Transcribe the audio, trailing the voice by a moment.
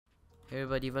Hey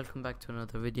everybody, welcome back to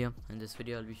another video. In this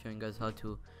video I'll be showing guys how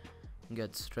to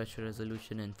get stretch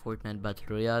resolution in Fortnite Battle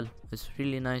Royale. It's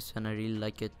really nice and I really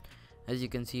like it. As you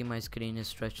can see, my screen is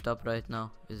stretched up right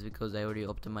now. It's because I already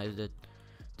optimized it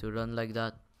to run like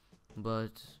that.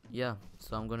 But yeah,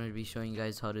 so I'm gonna be showing you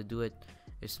guys how to do it.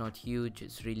 It's not huge,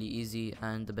 it's really easy,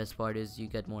 and the best part is you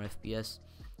get more FPS,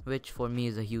 which for me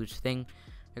is a huge thing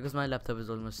because my laptop is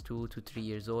almost 2 to 3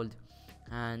 years old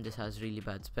and this has really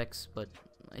bad specs, but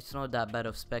it's not that bad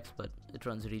of specs, but it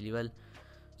runs really well.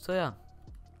 So yeah,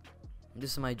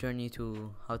 this is my journey to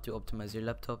how to optimize your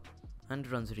laptop, and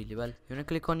it runs really well. You want to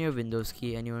click on your Windows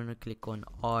key and you want to click on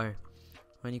R.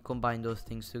 When you combine those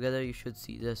things together, you should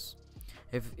see this.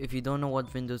 If you don't know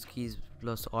what Windows keys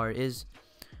plus R is,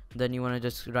 then you want to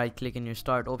just right click in your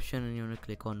start option and you want to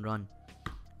click on run.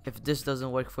 If this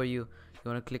doesn't work for you,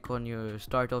 you want to click on your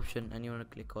start option and you want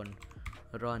to click on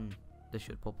run. This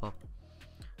should pop up.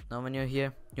 Now when you're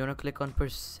here, you want to click on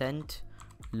percent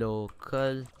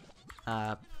local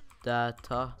app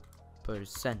data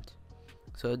percent.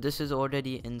 So this is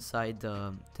already inside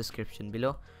the description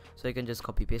below, so you can just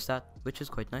copy paste that, which is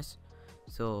quite nice.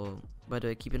 So by the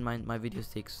way, keep in mind my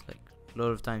videos takes like a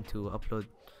lot of time to upload,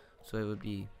 so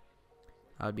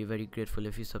I'll be very grateful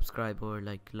if you subscribe or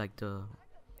like the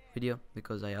video,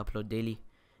 because I upload daily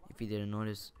if you didn't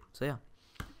notice. So yeah,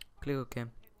 click OK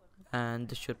and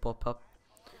this should pop up.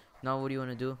 Now what do you want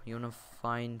to do? You want to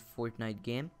find Fortnite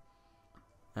game,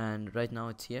 and right now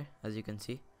it's here, as you can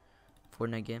see,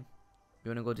 Fortnite game. You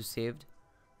want to go to saved,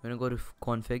 you want to go to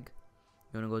config,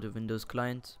 you want to go to Windows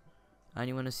client, and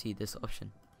you want to see this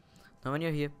option. Now when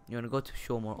you're here, you want to go to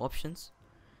show more options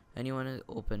and you want to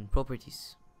open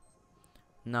properties.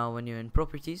 Now when you're in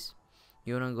properties,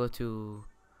 you want to go to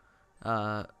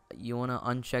you want to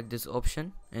uncheck this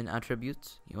option in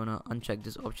attributes. You want to uncheck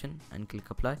this option and click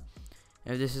apply.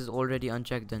 If this is already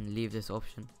unchecked, then leave this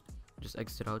option, just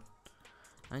exit out.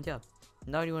 And yeah,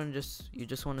 now you want to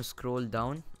just want to scroll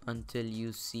down until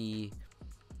you see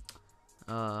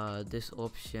this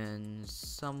option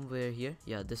somewhere here.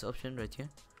 Yeah, this option right here.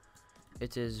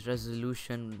 It is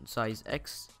resolution size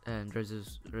X and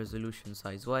resolution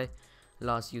size Y.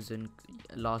 Last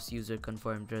user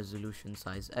confirmed resolution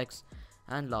size X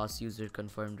and last user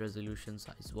confirmed resolution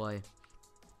size Y.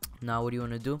 Now what do you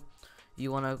want to do?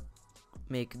 You want to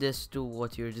make this to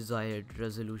what your desired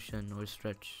resolution or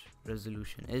stretch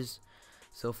resolution is.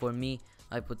 So for me,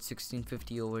 I put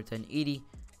 1650 over 1080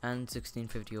 and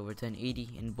 1650 over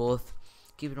 1080 in both.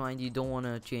 Keep in mind you don't want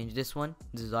to change this one,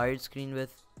 desired screen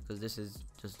width, because this is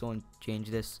just, don't change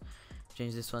this,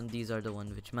 change this one. These are the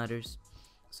one which matters.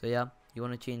 So yeah, you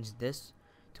want to change this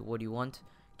to what you want.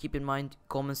 Keep in mind,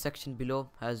 comment section below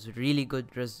has really good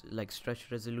stretch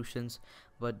resolutions,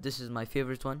 but this is my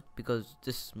favorite one because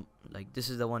this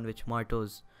is the one which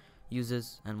MOTO's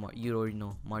uses, and you already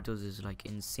know MOTO's is like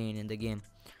insane in the game,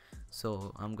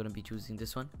 so I'm gonna be choosing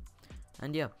this one.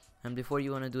 And yeah, and before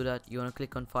you want to do that, you want to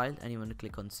click on file and you want to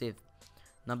click on save.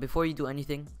 Now before you do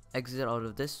anything, exit out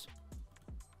of this,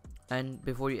 and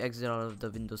before you exit out of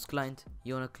the Windows client,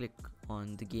 you want to click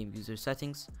on the game user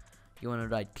settings. You want to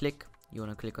right click, you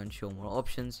want to click on show more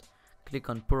options, click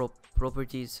on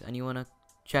properties, and you want to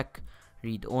check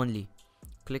read only.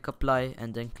 Click apply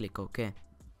and then click OK.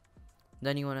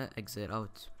 Then you want to exit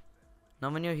out. Now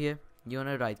when you're here, you want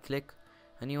to right click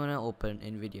and you want to open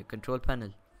NVIDIA control panel.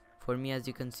 For me, as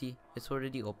you can see, it's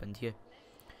already opened here.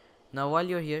 Now while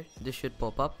you're here, this should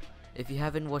pop up. If you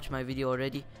haven't watched my video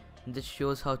already, this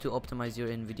shows how to optimize your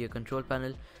NVIDIA control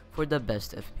panel for the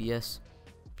best FPS.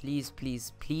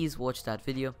 Please watch that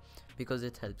video because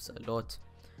it helps a lot.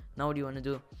 Now what you want to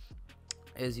do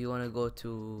is you want to go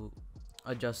to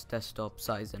adjust desktop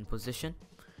size and position,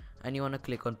 and you want to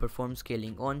click on perform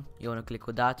scaling on. You want to click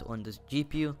on that on this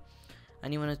GPU,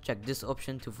 and you want to check this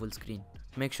option to full screen.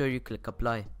 Make sure you click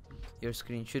apply. Your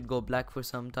screen should go black for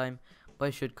some time, but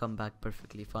it should come back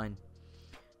perfectly fine.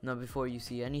 Now before you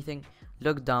see anything,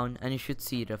 look down and you should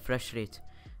see refresh rate.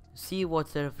 See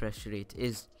what the refresh rate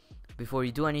is. Before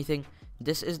you do anything,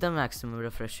 this is the maximum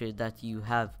refresh rate that you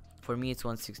have. For me it's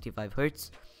 165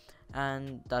 Hz,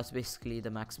 and that's basically the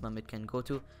maximum it can go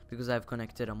to because I've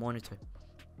connected a monitor.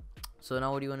 So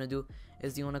now what you want to do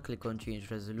is you want to click on change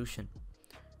resolution.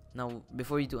 Now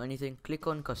before you do anything, click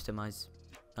on customize.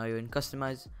 Now you're in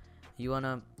customize, you want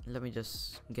to, let me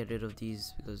just get rid of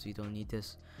these because we don't need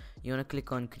this. You want to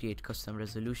click on create custom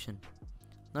resolution.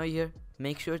 Now here,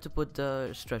 make sure to put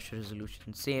the stretch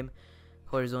resolution same,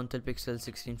 horizontal pixel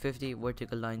 1650,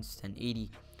 vertical lines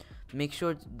 1080. Make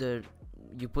sure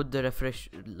you put the refresh,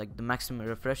 like the maximum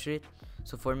refresh rate.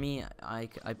 So for me, I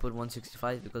put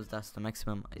 165 because that's the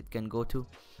maximum it can go to.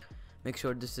 make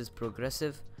sure this is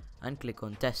progressive and click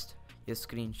on test. Your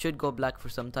screen should go black for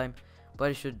some time,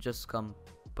 but it should just come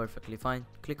perfectly fine.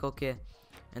 Click OK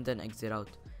and then exit out.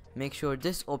 Make sure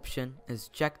this option is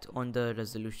checked on the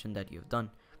resolution that you've done.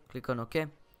 Click on OK.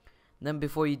 Then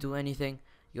before you do anything,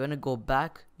 you want to go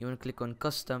back, you want to click on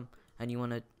custom, and you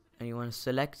want to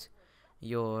select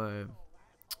your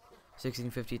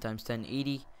 1650 x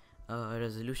 1080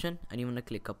 resolution, and you want to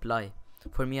click apply.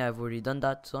 For me, I've already done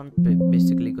that, so I'm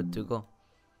basically good to go.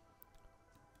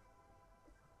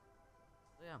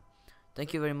 So yeah,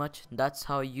 thank you very much. That's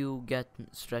how you get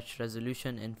stretched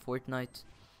resolution in Fortnite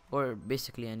or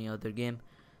basically any other game.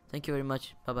 Thank you very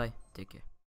much. Bye bye. Take care.